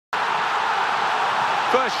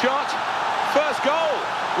First shot, first goal.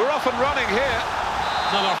 We're off and running here.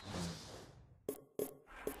 No.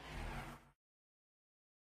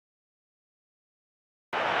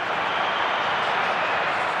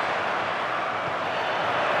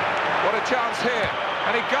 What a chance here,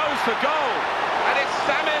 and he goes for goal, and it's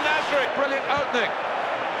Samir Nasri. Brilliant opening,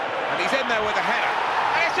 and he's in there with a header,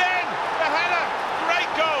 and it's in! The header,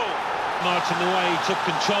 great goal! Martin, the way he took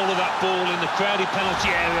control of that ball in the crowded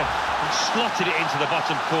penalty area and slotted it into the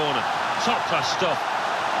bottom corner. Top-class stuff.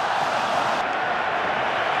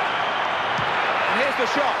 And here's the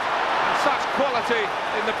shot, and such quality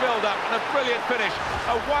in the build-up, and a brilliant finish.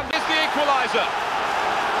 Is the equaliser.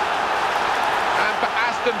 And for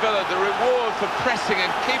Aston Villa, the reward for pressing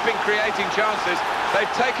and creating chances,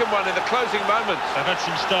 they've taken one in the closing moments. They've had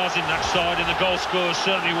some stars in that side, and the goal scorer is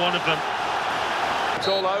certainly one of them. It's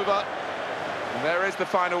all over. And there is the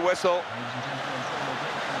final whistle.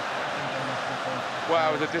 Wow,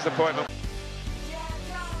 it was a disappointment.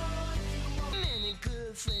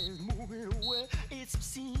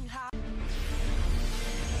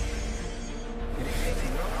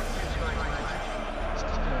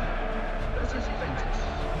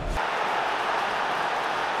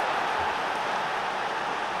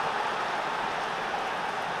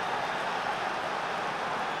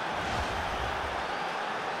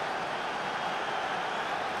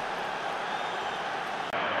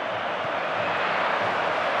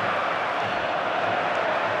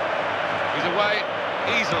 He's away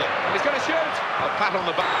easily. He's going to shoot. A pat on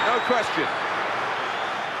the back, no question.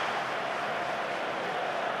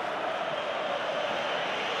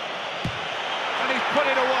 And he's put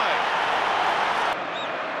it away.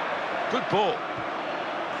 Good ball.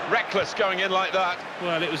 Reckless going in like that.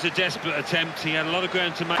 Well, it was a desperate attempt. He had a lot of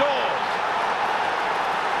ground to make. Scores!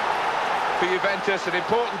 For Juventus, an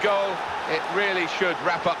important goal. It really should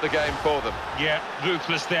wrap up the game for them. Yeah,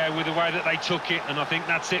 ruthless there with the way that they took it, and I think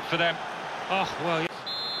that's it for them. Oh, well...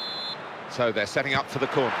 So they're setting up for the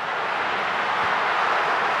corner.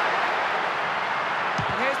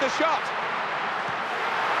 And here's the shot.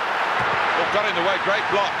 Oh, got in the way, great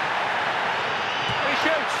block. He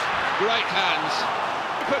shoots. Great hands.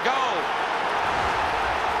 Super goal.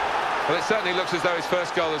 Well, it certainly looks as though his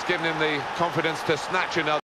first goal has given him the confidence to snatch another.